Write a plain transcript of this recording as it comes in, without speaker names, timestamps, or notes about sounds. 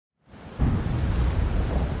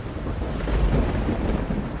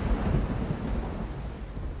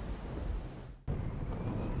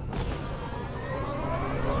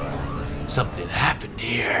Something happened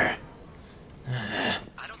here.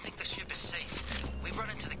 I don't think the ship is safe. We've run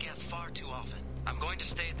into the geth far too often. I'm going to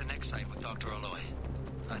stay at the next site with Dr. Aloy.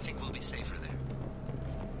 I think we'll be safer there.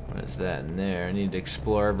 What is that in there? I need to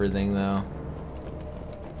explore everything though.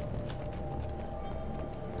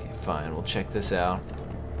 Okay, fine. We'll check this out.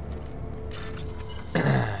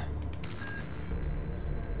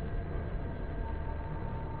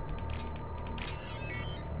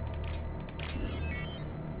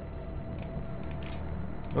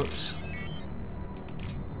 Oops.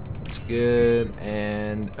 That's good.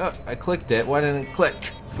 And oh, I clicked it. Why didn't it click?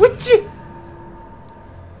 What?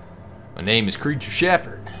 My name is Creature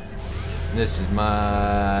Shepard. And this is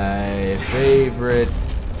my favorite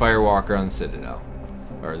firewalker on the Citadel.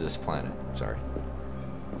 Or this planet, sorry.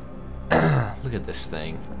 Look at this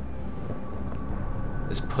thing.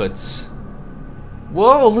 This puts...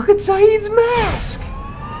 Whoa, look at Saeed's mask!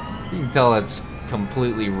 You can tell that's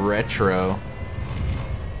completely retro.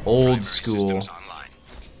 Old school.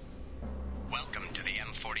 Welcome to the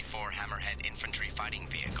M-44 Hammerhead infantry fighting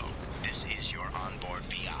vehicle. This is your onboard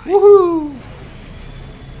VI. Woohoo!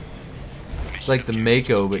 It's like the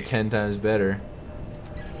Mako, but 10 times better.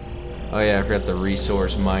 Oh yeah, I forgot the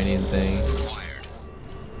resource mining thing. Acquired.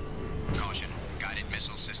 Caution, guided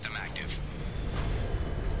missile system active.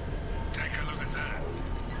 Take a look at that.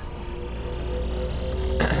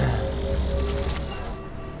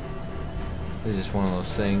 This is just one of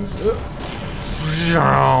those things.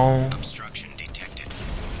 Obstruction detected.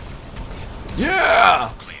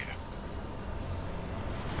 Yeah! Clear.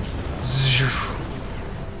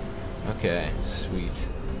 Okay, sweet.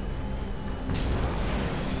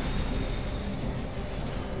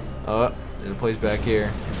 Oh, there's a place back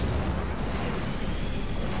here.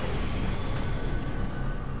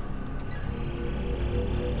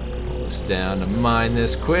 Pull this down to mine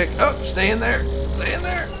this quick. Oh, stay in there. Stay in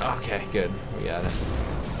there. Okay, good. We got it.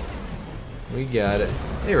 We got it.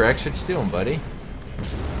 Hey Rex, what you doing, buddy?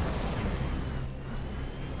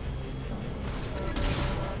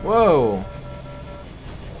 Whoa.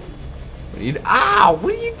 What are you? Ow!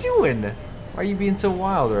 What are you doing? Why are you being so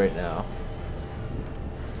wild right now?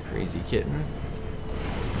 Crazy kitten.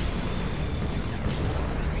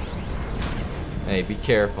 Hey, be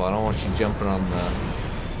careful. I don't want you jumping on the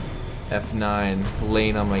F9,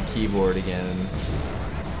 laying on my keyboard again.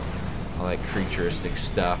 All that creaturistic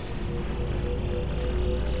stuff.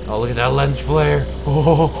 Oh, look at that lens flare.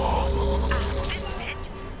 Oh.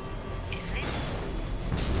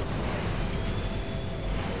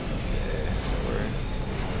 Okay, so we're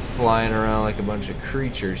flying around like a bunch of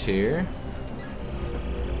creatures here.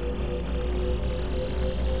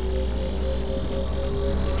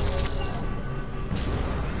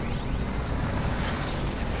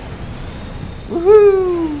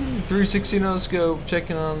 Woohoo! 360 no scope,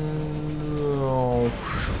 checking on. Oh.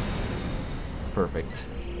 Perfect.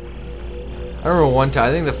 I remember one time,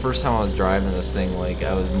 I think the first time I was driving this thing, like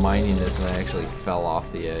I was mining this and I actually fell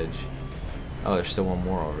off the edge. Oh, there's still one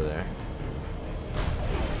more over there.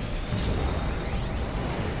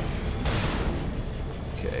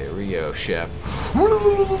 Okay, here we go, Shep.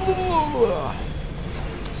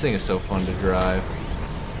 This thing is so fun to drive.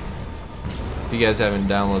 If you guys haven't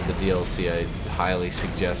downloaded the DLC, I highly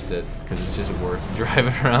suggest it because it's just worth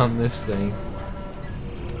driving around this thing.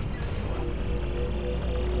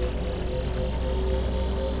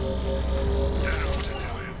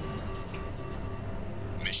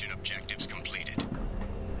 Mission objectives completed.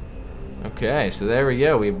 Okay, so there we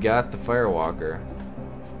go. We've got the Firewalker.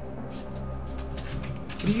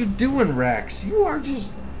 What are you doing, Rex? You are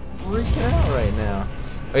just freaking out right now.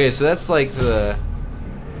 Okay, so that's like the...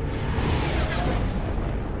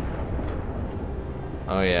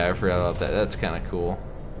 Oh yeah, I forgot about that. That's kind of cool.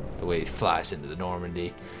 The way he flies into the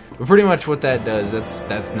Normandy. But pretty much what that does,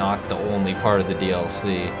 that's not the only part of the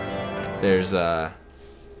DLC. There's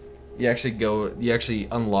you actually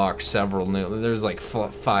unlock several new, there's like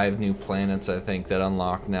 5 new planets I think that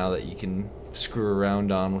unlock now that you can screw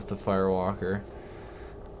around on with the Firewalker.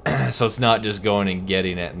 So it's not just going and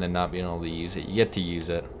getting it and then not being able to use it. You get to use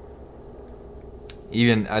it.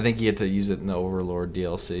 Even I think you get to use it in the Overlord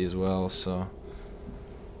DLC as well, so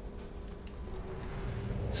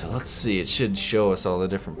let's see, it should show us all the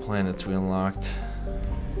different planets we unlocked.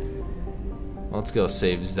 Let's go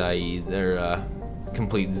save Zaid, or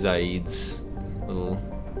complete Zaid's little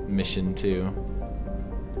mission too.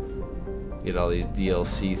 Get all these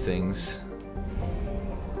DLC things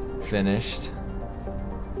finished.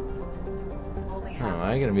 Oh, am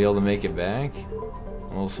I gonna be able to make it back?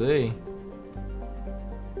 We'll see.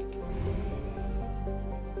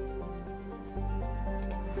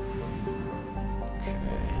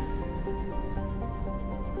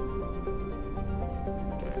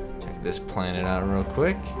 this planet out real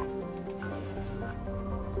quick.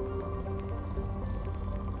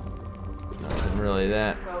 Nothing really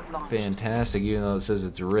that fantastic, even though it says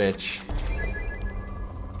it's rich.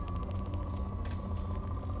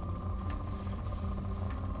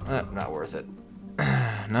 Not worth it.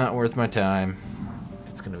 Not worth my time.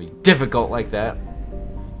 It's gonna be difficult like that.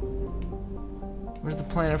 Where's the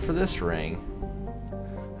planet for this ring?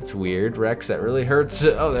 That's weird. Rex, that really hurts.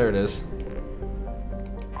 Oh, there it is.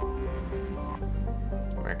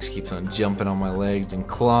 Rex keeps on jumping on my legs and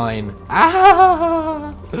clawing.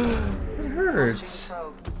 Ah! It hurts.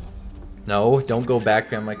 No, don't go back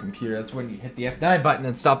behind my computer. That's when you hit the F9 button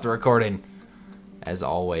and stop the recording. As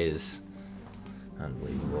always.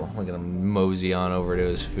 Unbelievable. Look at him mosey on over to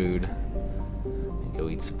his food. Go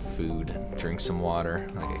eat some food. Drink some water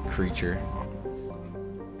like a creature.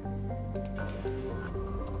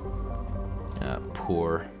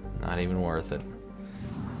 Poor. Not even worth it.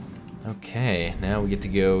 Okay, now we get to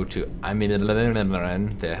go to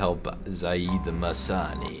Amiran to help Zaid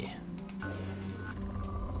Masani.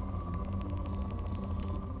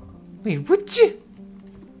 Wait, what you?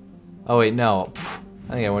 Oh wait, no.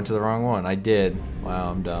 I think I went to the wrong one. I did.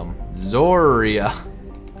 Wow, I'm dumb. Zoria.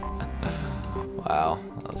 Wow,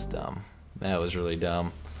 that was dumb. That was really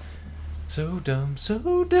dumb. So dumb,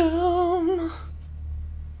 so dumb.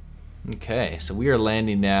 Okay, so we are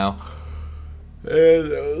landing now.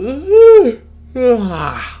 And,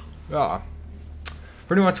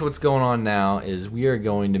 pretty much what's going on now is we are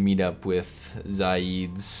going to meet up with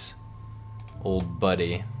Zaid's old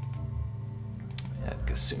buddy at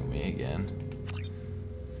Kasumi again.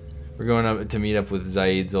 We're going up to meet up with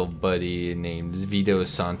Zaid's old buddy named Vito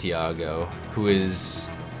Santiago, who is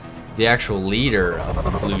the actual leader of the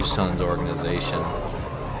Blue Suns organization.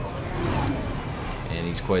 And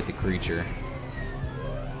he's quite the creature.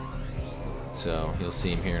 So, you'll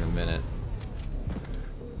see him here in a minute.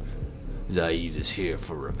 Zaid is here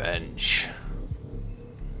for revenge.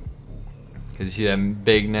 Cause you see that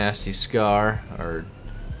big nasty scar? Or...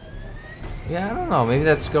 yeah, I don't know, maybe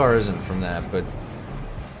that scar isn't from that, but...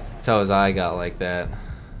 that's how his eye got like that.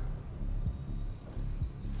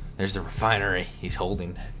 There's the refinery. He's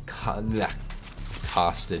holding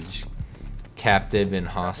hostage. Captive and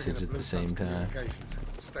hostage at the same time.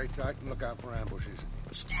 Stay tight and look out for ambushes.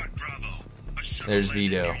 Squad Bravo. There's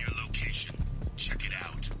Vito. Your location. Check it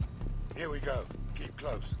out. Here we go. Keep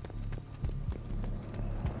close.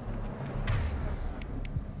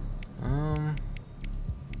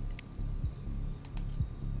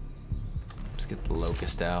 Let's get the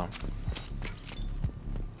locust out.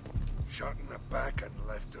 Shot in the back and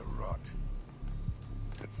left to rot.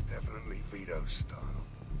 That's definitely Vito's style.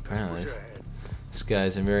 Apparently, Push ahead. this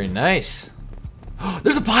guy's very nice.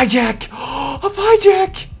 There's a pie jack! A pie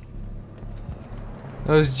jack!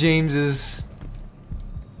 That was James's.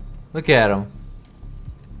 Look at him.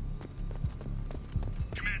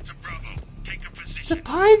 Command to Bravo. Take a position. It's a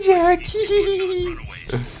pie jack!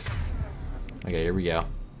 Okay, here we go.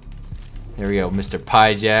 Here we go, Mr.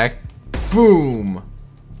 Pie Jack. Boom! Look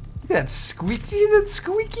at that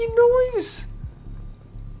squeaky noise!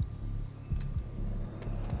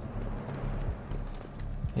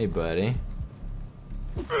 Hey, buddy.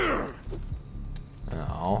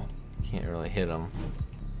 Oh, can't really hit him.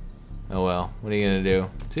 Oh well, what are you gonna do?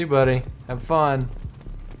 See you, buddy. Have fun.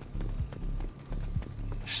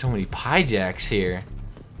 There's so many pie jacks here.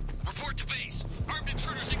 Report to base. Armed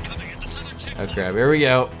intruders incoming at the southern checkpoint. Oh crap, here we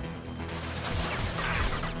go.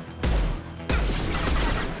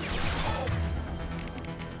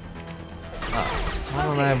 Why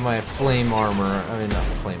don't I have my flame armor? I mean, not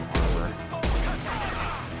flame armor.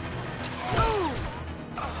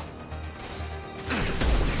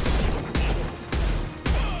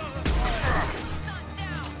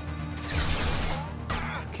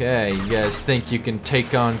 Okay, you guys think you can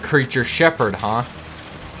take on Creature Shepard, huh?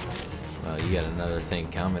 Well, you got another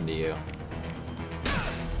thing coming to you.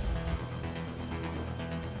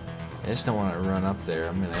 I just don't want to run up there.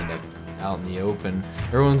 I'm gonna end up out in the open.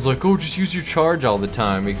 Everyone's like, oh, just use your charge all the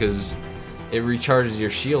time because it recharges your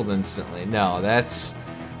shield instantly. No, that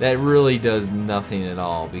really does nothing at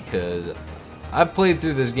all because I've played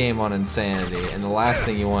through this game on Insanity and the last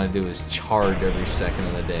thing you want to do is charge every second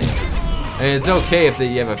of the day. I mean, it's okay if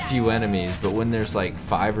you have a few enemies, but when there's like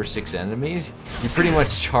 5 or 6 enemies, you pretty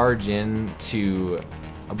much charge into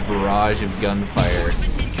a barrage of gunfire.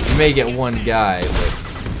 You may get one guy, but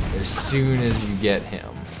as soon as you get him,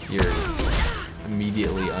 you're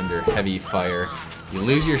immediately under heavy fire. You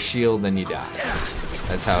lose your shield, then you die.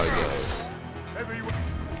 That's how it goes.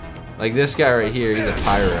 Like this guy right here, he's a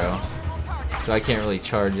pyro. So I can't really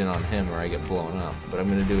charge in on him or I get blown up. But I'm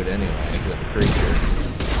gonna do it anyway because I'm a creature.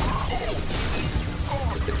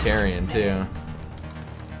 The Batarian too.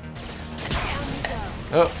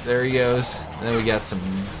 Oh, there he goes. And then we got some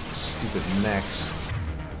stupid mechs.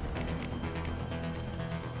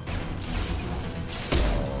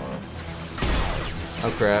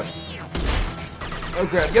 Oh crap. Oh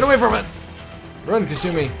crap, get away from it! Run,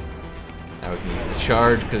 Kasumi! Now we can use the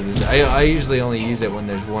charge, because I usually only use it when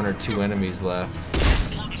there's 1 or 2 enemies left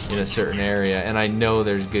in a certain area, and I know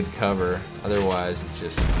there's good cover. Otherwise, it's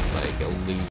just like a loot.